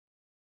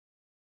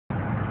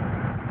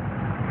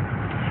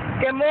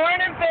Good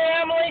morning,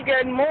 family.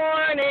 Good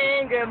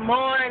morning. Good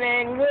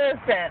morning.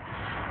 Listen,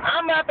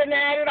 I'm up and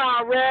at it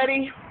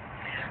already.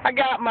 I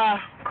got my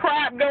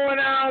crap going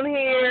on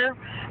here.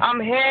 I'm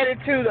headed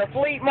to the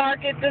flea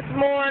market this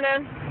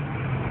morning.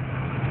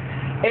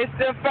 It's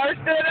the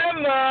first of the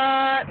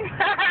month.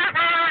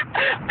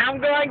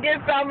 I'm going to get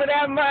some of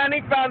that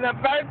money from the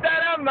first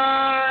of the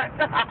month.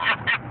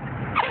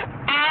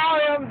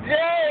 OMG.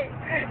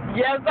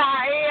 Yes,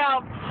 I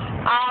am.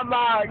 I'm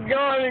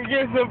going to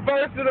get some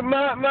first of the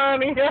month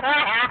money. So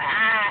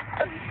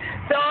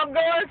I'm going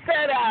to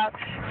set up.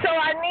 So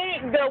I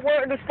need the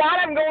spot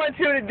I'm going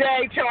to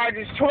today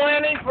charges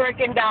 $20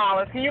 freaking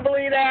dollars. Can you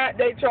believe that?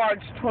 They charge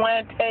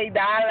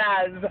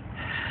 $20.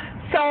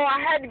 So I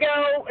had to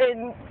go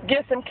and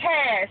get some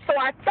cash. So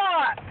I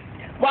thought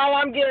while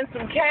I'm getting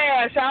some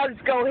cash, I'll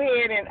just go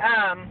ahead and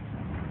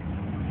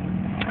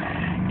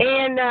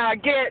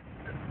get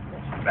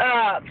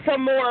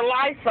some more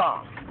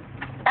Lysol.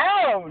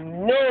 Oh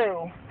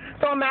no!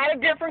 So I'm at a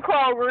different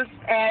Kroger's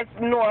as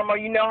normal.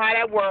 You know how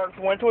that works.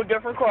 Went to a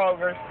different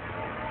Kroger's.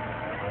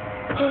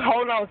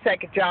 Hold on a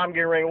second, y'all. I'm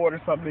getting ready to order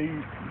something to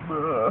eat.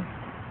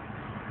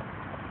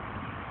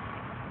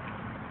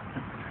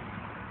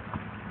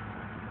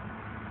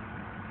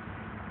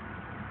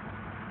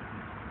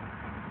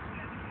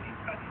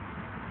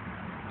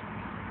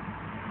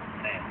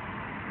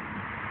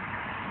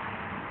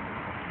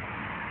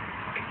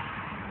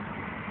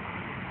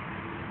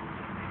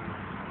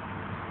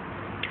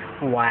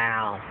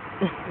 Wow.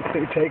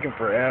 They take it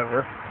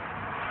forever.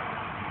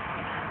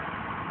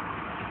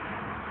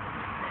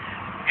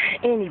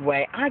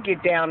 Anyway, I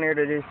get down there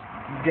to this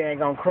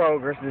daggone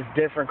Kroger's, this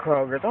different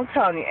Kroger's. I'm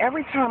telling you,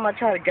 every time I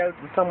try to go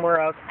to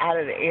somewhere else out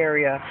of the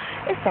area,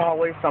 it's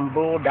always some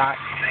bulldog.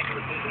 Thank you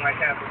for choosing my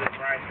capital.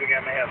 Brian, speaking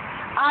at my help.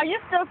 Are you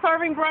still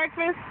serving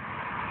breakfast?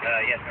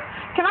 Yes, ma'am.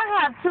 Can I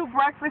have 2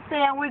 breakfast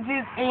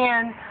sandwiches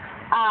and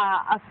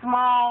a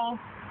small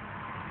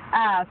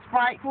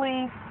Sprite,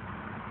 please?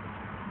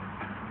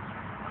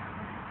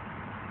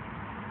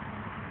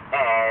 All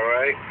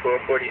right,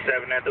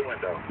 447 at the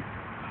window.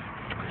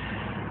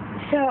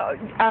 So,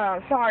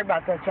 sorry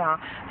about that, y'all.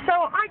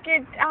 So I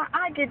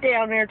get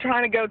down there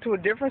trying to go to a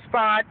different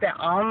spot that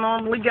I don't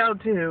normally go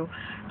to,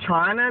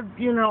 trying to,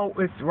 you know,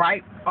 it's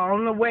right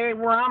on the way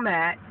where I'm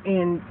at,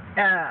 and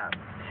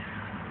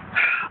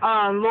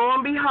lo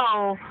and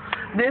behold,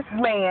 this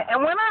man,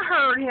 and when I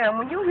heard him,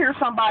 when you hear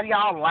somebody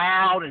all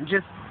loud and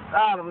just,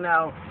 I don't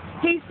know,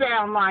 he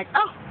sound like,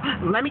 oh,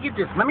 let me get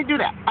this, let me do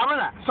that. I'm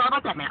gonna, sorry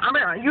about that, man.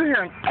 You're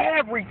hearing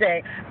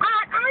everything.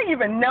 I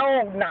even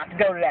know not to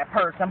go to that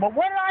person, but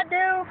what do?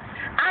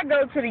 I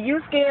go to the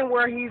U-Scan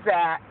where he's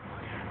at,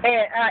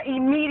 and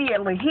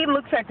immediately he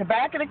looks at the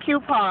back of the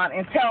coupon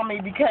and tell me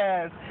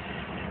because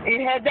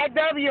it had that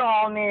W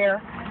on there,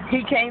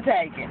 he can't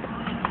take it.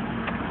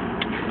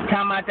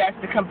 Talking about that's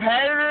the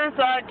competitor's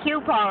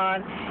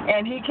coupon,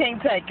 and he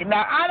can't take it.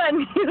 Now, I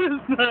done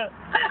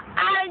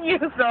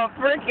used a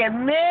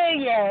freaking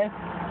million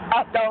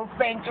of those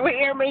things. You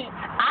hear me?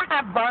 I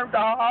have burnt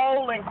a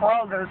hole in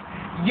Kroger's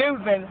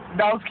using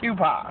those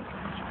coupons.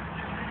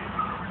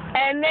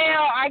 And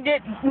now I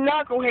get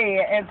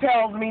knucklehead and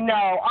tells me no.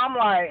 I'm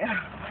like,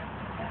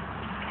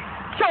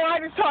 so I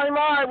just told him,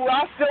 all right, well,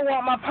 I still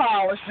want my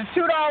polish. The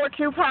 $2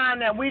 coupon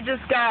that we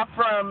just got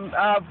from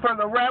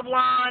the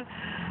Revlon,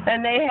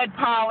 and they had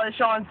polish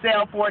on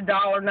sale for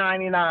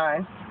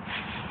 $1.99.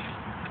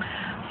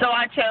 So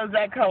I chose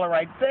that color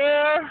right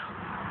there.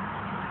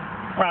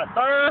 Right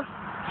there.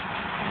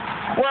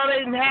 Well, they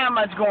didn't have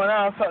much going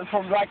on, so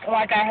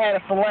like I had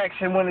a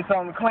selection when it's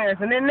on the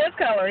clearance. And then this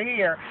color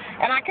here,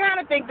 and I kind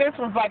of think this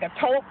one's like a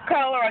taupe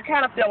color. I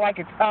kind of feel like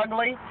it's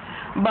ugly,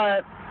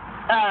 but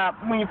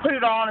when you put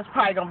it on, it's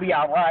probably going to be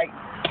all right.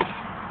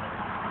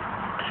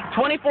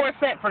 24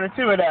 cents for the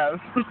 2 of those.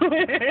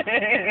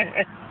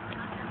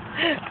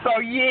 So,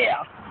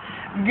 yeah.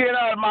 Get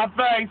out of my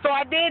face. So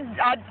I did,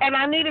 and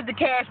I needed the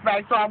cash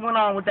back, so I went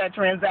on with that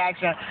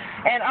transaction.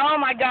 And oh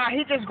my God,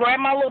 he just grabbed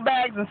my little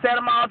bags and set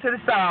them all to the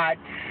side.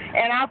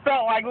 And I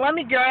felt like, let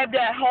me grab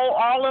that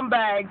all them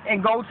bags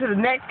and go to the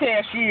next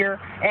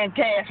cashier and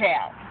cash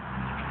out.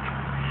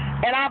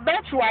 And I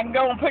bet you I can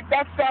go and pick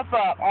that stuff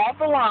up off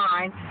the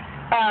line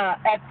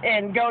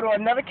and go to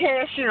another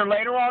cashier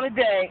later on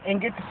today and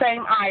get the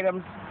same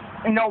items,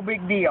 no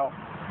big deal.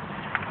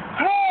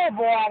 Oh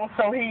boy, I was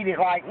so heated.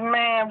 Like,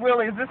 man,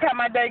 really, is this how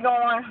my day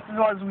going? This is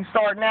what we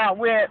starting out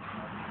with.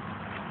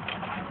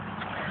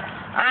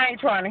 I ain't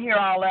trying to hear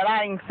all that.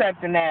 I ain't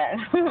accepting that.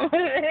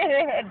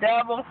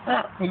 Devil,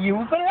 you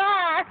was a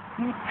lie.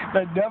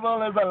 The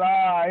devil is a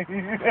lie.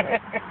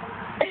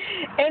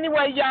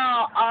 Anyway,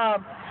 y'all,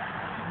 have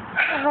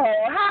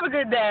a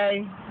good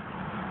day.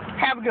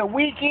 Have a good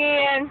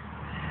weekend.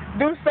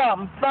 Do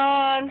something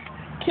fun.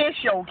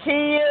 Kiss your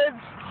kids.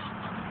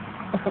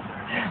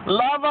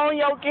 Love on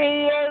your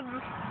kids.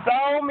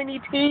 So many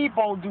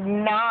people do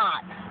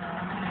not.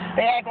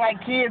 They act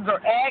like kids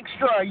are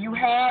extra. You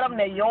had them,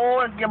 they're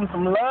yours. Give them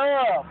some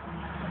love.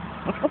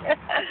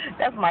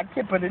 That's my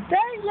tip of the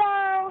day,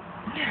 y'all.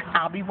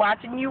 I'll be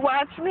watching you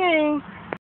watch me.